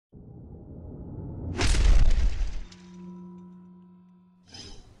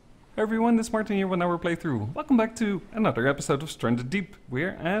everyone, it's Martin here with our playthrough. Welcome back to another episode of Stranded Deep.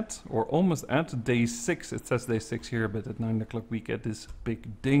 We're at, or almost at, day 6. It says day 6 here, but at 9 o'clock we get this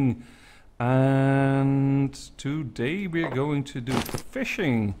big ding. And today we're going to do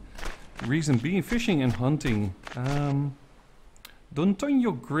fishing. Reason being, fishing and hunting.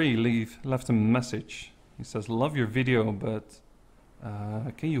 D'Antonio Gray left a message. He says, love your video, but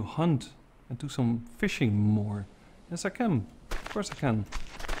can you hunt and do some fishing more? Yes, I can. Of course I can.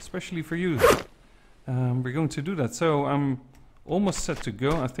 Especially for you. We're going to do that. So I'm almost set to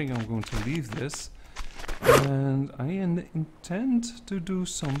go. I think I'm going to leave this. And I intend to do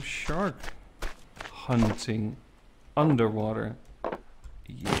some shark hunting underwater.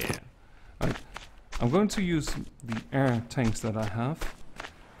 Yeah. I'm going to use the air tanks that I have.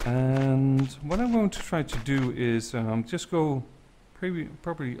 And what I'm going to try to do is just go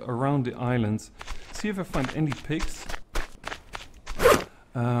probably around the island. See if I find any pigs.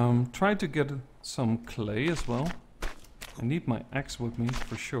 Try to get some clay as well. I need my axe with me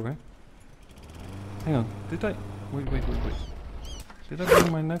for sure. Hang on, did I? Wait. Did I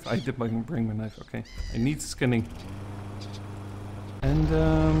bring my knife? I did bring my knife, okay. I need skinning. And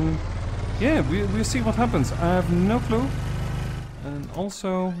yeah, we'll see what happens. I have no clue. And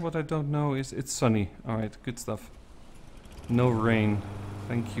also, what I don't know is it's sunny. Alright, good stuff. No rain.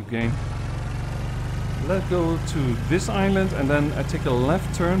 Thank you, game. Let's go to this island and then I take a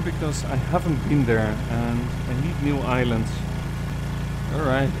left turn because I haven't been there and I need new islands.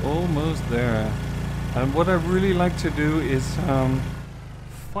 Alright, almost there. And what I really like to do is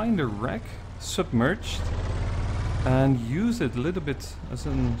find a wreck submerged and use it a little bit as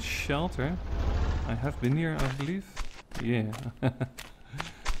a shelter. I have been here, I believe. Yeah.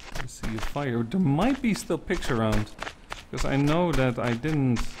 I see a fire. There might be still pigs around because I know that I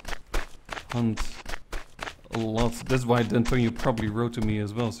didn't hunt a lot. That's why D'Antonio probably wrote to me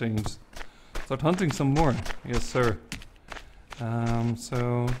as well saying start hunting some more. Yes sir.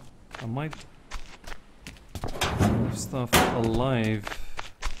 So I might leave stuff alive.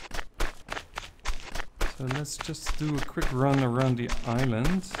 So let's just do a quick run around the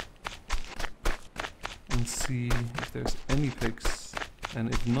island and see if there's any pigs, and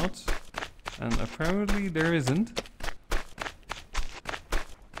if not, and apparently there isn't,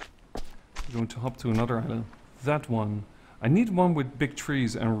 we're going to hop to another island. That one. I need one with big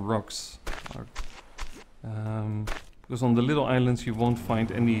trees and rocks. Because on the little islands you won't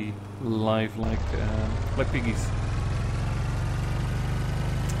find any live like piggies.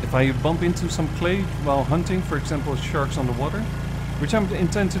 If I bump into some clay while hunting, for example sharks on the water, which I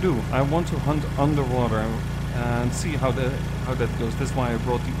intend to do, I want to hunt underwater and see how that goes. That's why I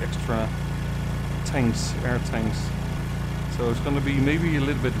brought the extra tanks, air tanks. So it's going to be maybe a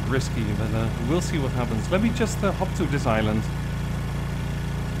little bit risky, but we'll see what happens. Let me just hop to this island.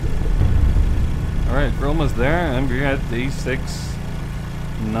 Alright, we're almost there and we're at day 6.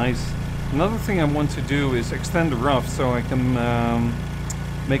 Nice. Another thing I want to do is extend the raft so I can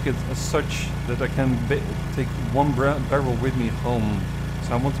make it as such that I can take one barrel with me home.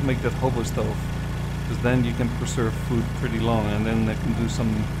 So I want to make that hobo stove, because then you can preserve food pretty long and then I can do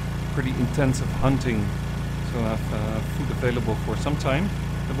some pretty intensive hunting. So I have food available for some time.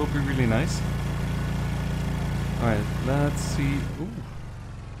 That will be really nice. Alright, let's see.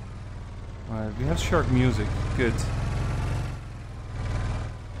 Alright, we have shark music. Good.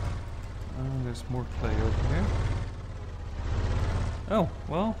 There's more clay over here. Oh,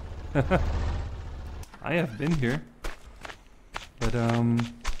 well. I have been here. But I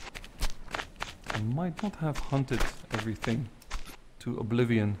might not have hunted everything to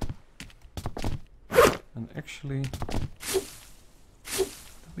oblivion. And actually,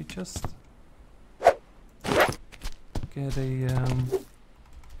 let me just get a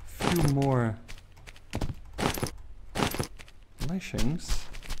few more lashings,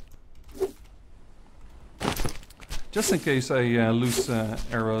 just in case I lose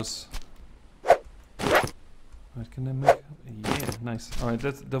arrows. Right, can I make? Yeah, nice. All right,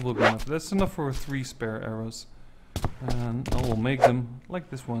 that will be enough. That's enough for 3 spare arrows, and I will make them like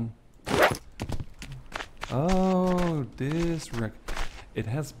this one. Oh, this wreck. It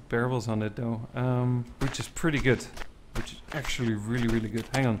has barrels on it though, which is pretty good. Which is actually really good.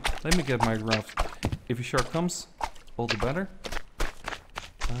 Hang on, let me get my raft. If a shark comes, all the better.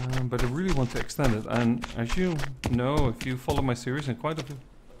 But I really want to extend it. And as you know, if you follow my series, and quite a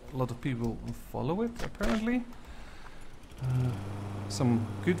lot of people follow it apparently. Some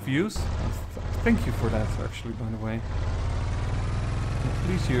good views. Thank you for that actually, by the way.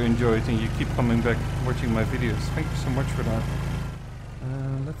 Please you enjoy it and you keep coming back watching my videos. Thank you so much for that.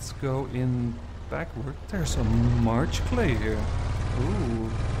 Let's go in backward. There's some March clay here. Ooh.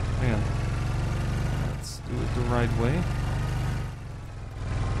 Hang on. Let's do it the right way.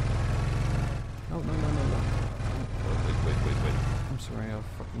 Oh, no. Oh, wait. I'm sorry, I'm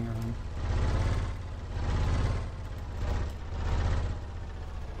fucking around.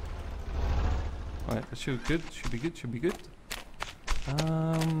 Alright, that should be good.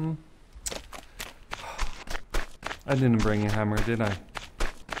 I didn't bring a hammer, did I?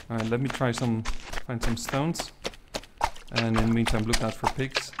 Alright, let me try find some stones. And in the meantime, look out for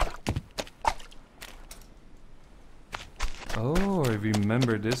pigs. Oh, I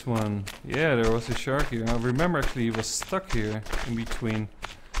remember this one. Yeah, there was a shark here. I remember actually he was stuck here in between.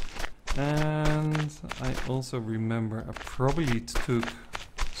 And I also remember I probably took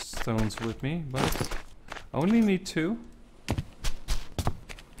stones with me, but I only need 2.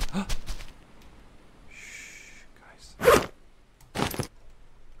 Shh, guys.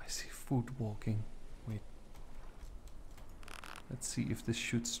 I see food walking. Wait. Let's see if this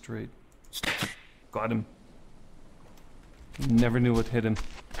shoots straight. Got him. Never knew what hit him.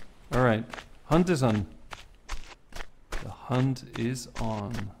 Alright. Hunt is on. The hunt is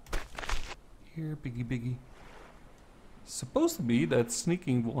on. Here, biggie. Supposed to be that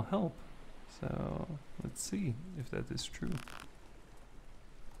sneaking will help. So, let's see if that is true.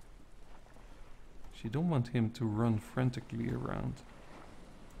 You don't want him to run frantically around.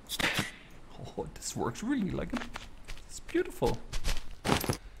 Oh, this works really like it. It's beautiful.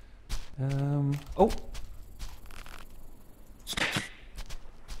 Oh!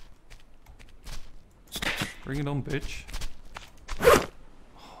 Bring it on, bitch.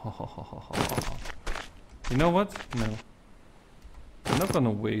 You know what? No. I'm not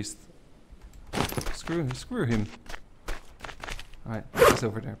gonna waste. Screw him. Alright, pick is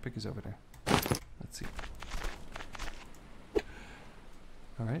over there. Let's see.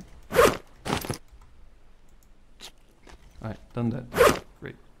 Alright. Alright, done that.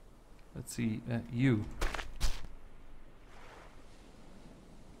 Great. Let's see, you.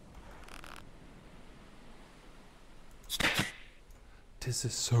 This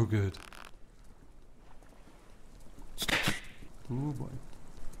is so good. Ooh boy.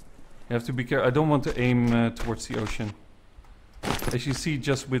 You have to be careful. I don't want to aim towards the ocean. As you see,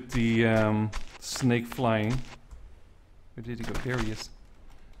 just with the snake flying. Where did he go? There he is.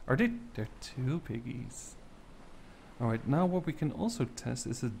 Are they? They're 2 piggies. Alright, now what we can also test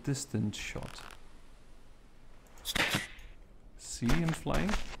is a distance shot. See him flying?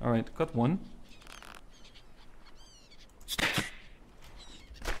 Alright, got one.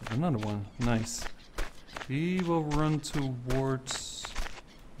 Another one. Nice. He will run towards...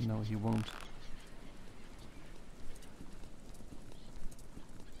 No, he won't.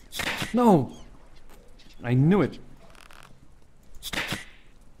 No! I knew it.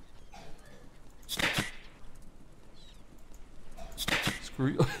 Screw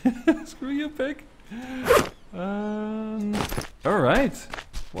you. Screw you, pig. Alright.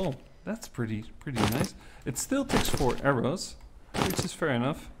 Well, that's pretty nice. It still takes 4 arrows, which is fair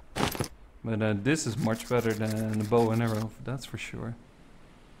enough. But this is much better than a bow and arrow, that's for sure.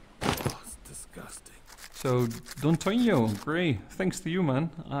 Oh, it's disgusting. So, Don Tonio, Gray, thanks to you, man.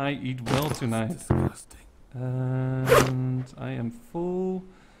 I eat well tonight. Disgusting. And I am full.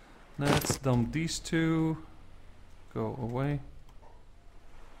 Let's dump these 2. Go away.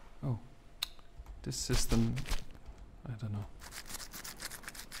 Oh, this system, I don't know.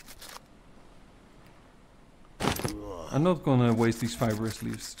 I'm not gonna waste these fibrous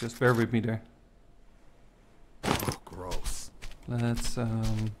leaves, just bear with me there. Oh, gross. Let's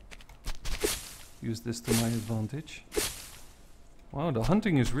use this to my advantage. Wow, the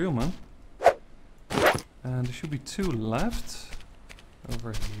hunting is real, man. And there should be 2 left.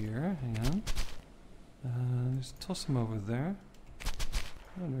 Over here, hang on. Just toss them over there.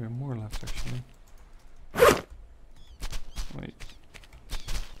 Oh, there are more left actually. Wait.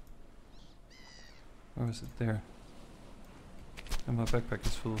 Or is it there? And my backpack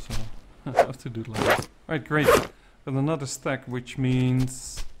is full, so I have to do it like that. Alright, great. Got another stack, which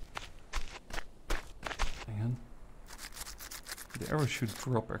means... Hang on. The arrow should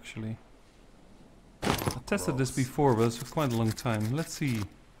drop actually. I tested this before, but it's quite a long time. Let's see.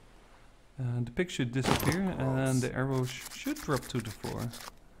 The pig should disappear and the arrows should drop to the floor.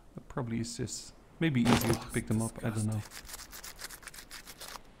 That probably is just maybe easier to pick them up, I don't know.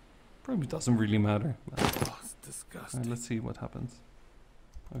 Probably doesn't really matter. Oh, it's disgusting. Let's see what happens.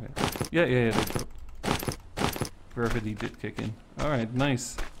 Okay. Yeah, they dropped. Gravity did kick in. Alright,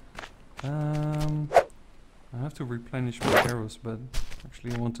 nice. I have to replenish my arrows, but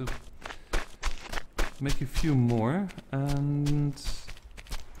actually I want to make a few more. And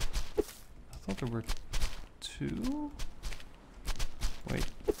I thought there were 2. Wait,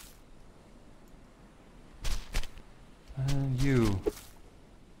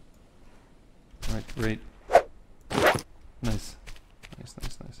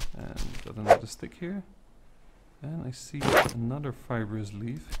 the stick here. And I see another fibrous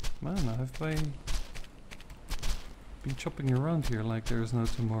leaf. Man, have I been chopping around here like there is no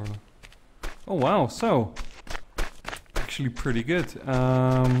tomorrow? Oh wow, so actually pretty good.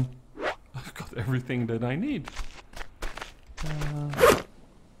 I've got everything that I need.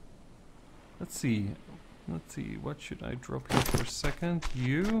 Let's see. What should I drop here for a second?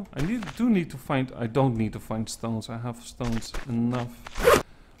 I do need to find. I don't need to find stones. I have stones enough.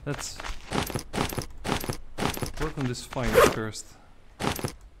 Let's work on this fire first.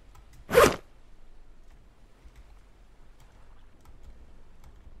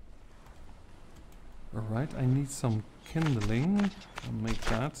 Alright, I need some kindling. I'll make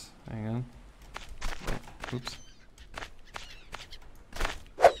that. Hang on. Oh, oops.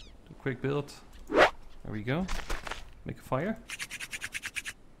 Do a quick build. There we go. Make a fire.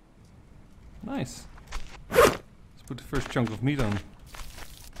 Nice. Let's put the first chunk of meat on.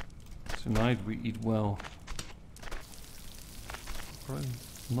 Tonight we eat well. Probably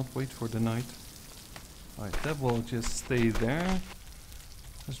not wait for the night. Alright, that will just stay there.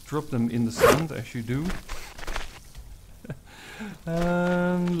 Just drop them in the sand as you do.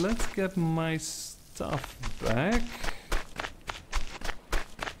 Let's get my stuff back.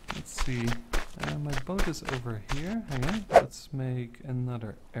 Let's see. My boat is over here. Hang on. Let's make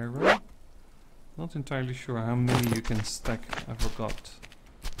another arrow. Not entirely sure how many you can stack. I forgot.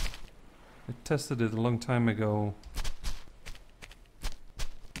 I tested it a long time ago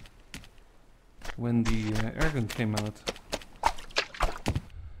when the airgun came out.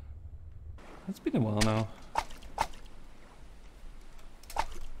 It's been a while now.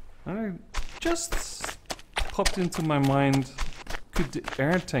 And it just popped into my mind, could the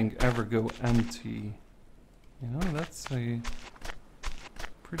air tank ever go empty? You know, that's a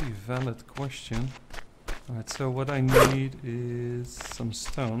pretty valid question. Alright, so what I need is some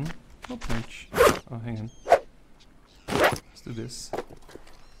stone. Not much. Oh, hang on. Let's do this.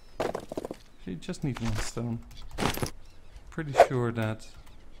 You just need one stone. Pretty sure that...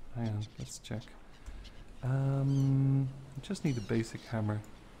 Hang on, let's check. I just need a basic hammer.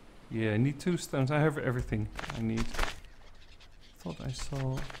 Yeah, I need 2 stones. I have everything I need. Thought I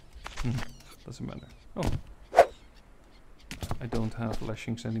saw... doesn't matter. Oh. I don't have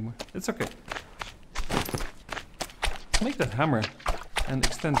lashings anymore. It's okay. Make that hammer and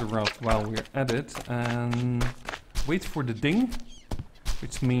extend the route while we're at it. And wait for the ding,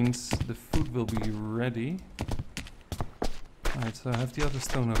 which means the food will be ready. Alright, so I have the other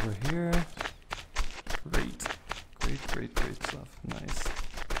stone over here. Great. Great stuff. Nice.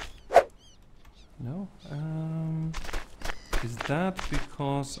 No? Is that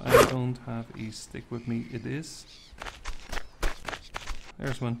because I don't have a stick with me? It is.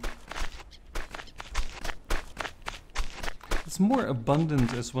 There's one. It's more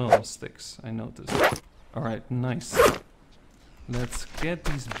abundant as well, sticks, I noticed. Alright, nice. Let's get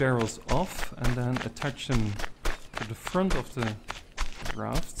these barrels off and then attach them to the front of the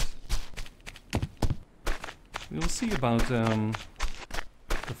raft. We'll see about the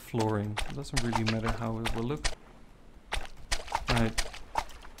flooring. It doesn't really matter how it will look. Alright.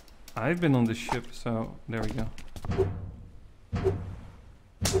 I've been on the ship, so there we go.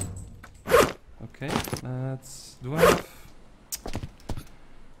 Okay, let's... Do I have...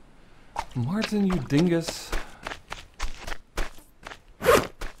 Martin, you dingus.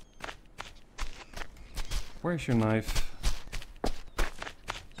 Where's your knife?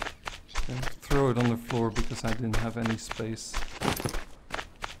 Okay, throw it on the floor because I didn't have any space.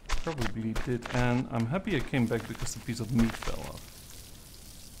 Probably did, and I'm happy I came back because the piece of meat fell off.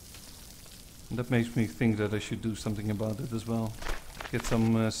 And that makes me think that I should do something about it as well. Get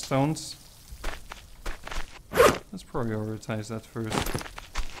some stones. Let's prioritize that first.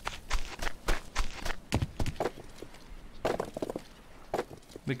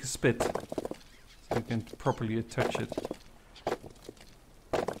 Make a spit so you can properly attach it.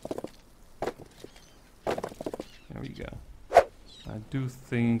 There we go. I do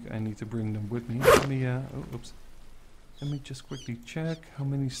think I need to bring them with me. Let me, oh, oops. Let me just quickly check. How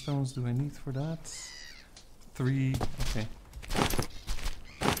many stones do I need for that? 3. Okay.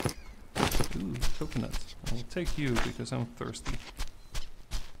 Ooh, coconut. I will take you because I'm thirsty.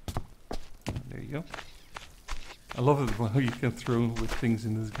 There you go. I love it how you can throw with things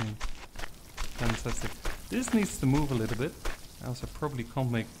in this game. Fantastic. This needs to move a little bit, else I probably can't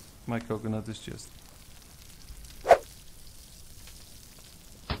make my coconut is just.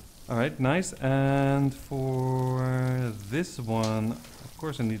 Alright, nice. And for this one, of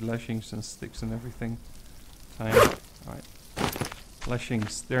course I need lashings and sticks and everything. Time. Alright.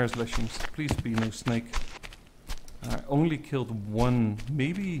 Lashings. There's lashings. Please be no snake. I only killed one.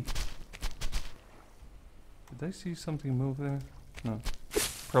 Maybe Did I see something move there? No,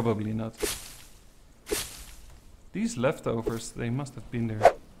 probably not. These leftovers, they must have been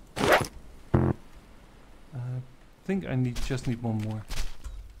there. I think I just need one more.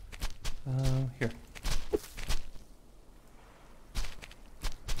 Here.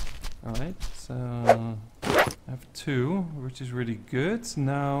 Alright, so I have 2, which is really good.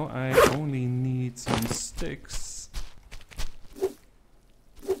 Now I only need some sticks.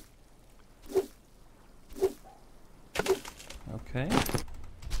 Okay.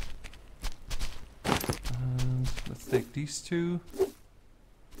 And let's take these 2.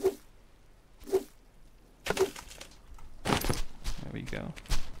 There we go.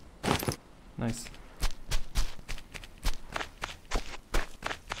 Nice.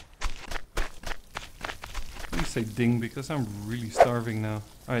 Please say ding because I'm really starving now.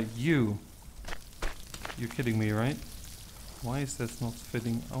 Alright, you. You're kidding me, right? Why is that not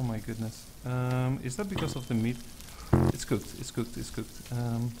fitting? Oh my goodness. Is that because of the meat? It's cooked, it's cooked, it's cooked.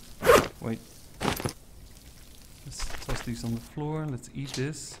 Wait. Let's toss these on the floor. Let's eat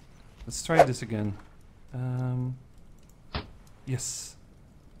this. Let's try this again. Yes.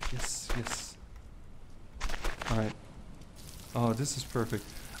 Yes, yes. Alright. Oh, this is perfect.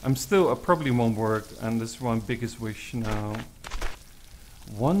 I probably won't work, and this is my biggest wish now.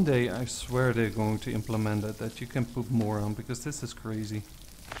 One day I swear they're going to implement it, that you can put more on, because this is crazy.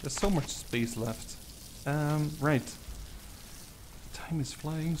 There's so much space left. Right. Time is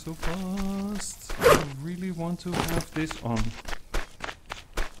flying so fast. I really want to have this on.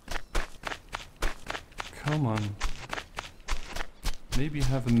 Come on. Maybe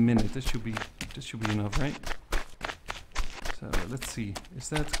have a minute. This should be enough, right? So let's see. Is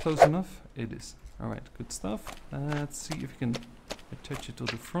that close enough? It is. Alright, good stuff. Let's see if you can attach it to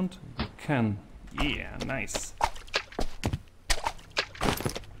the front. You can. Yeah, nice.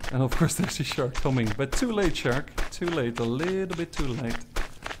 And of course there's a shark coming. But too late, shark. Too late. A little bit too late.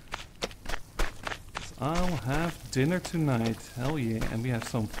 'Cause I'll have dinner tonight. Hell yeah. And we have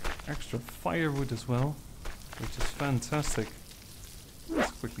some extra firewood as well, which is fantastic.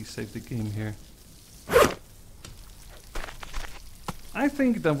 Let's quickly save the game here. I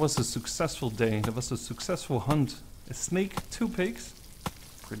think that was a successful day. That was a successful hunt. A snake, 2 pigs.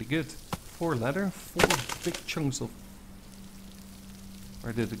 Pretty good. 4 leather, 4 big chunks of...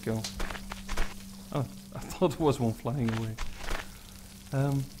 Where did it go? Oh, I thought there was one flying away.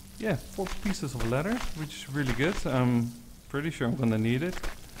 Yeah, 4 pieces of leather, which is really good. I'm pretty sure I'm gonna need it.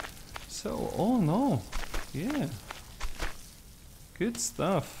 So, all in all, yeah. Good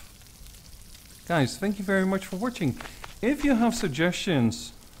stuff. Guys, thank you very much for watching. If you have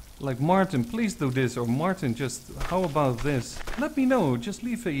suggestions, like Martin, please do this, or Martin, just how about this? Let me know. Just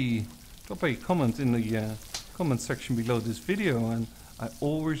drop a comment in the comment section below this video, and I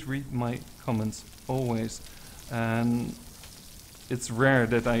always read my comments, always. And it's rare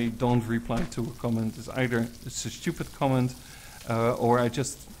that I don't reply to a comment. It's either it's a stupid comment, or I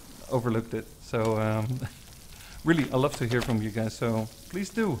just overlooked it. So really, I love to hear from you guys. So please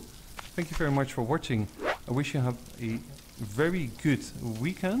do. Thank you very much for watching. I wish you have a very good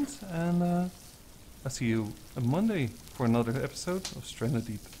weekend, and I'll see you on Monday for another episode of Stranded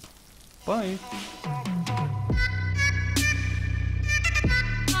Deep. Bye!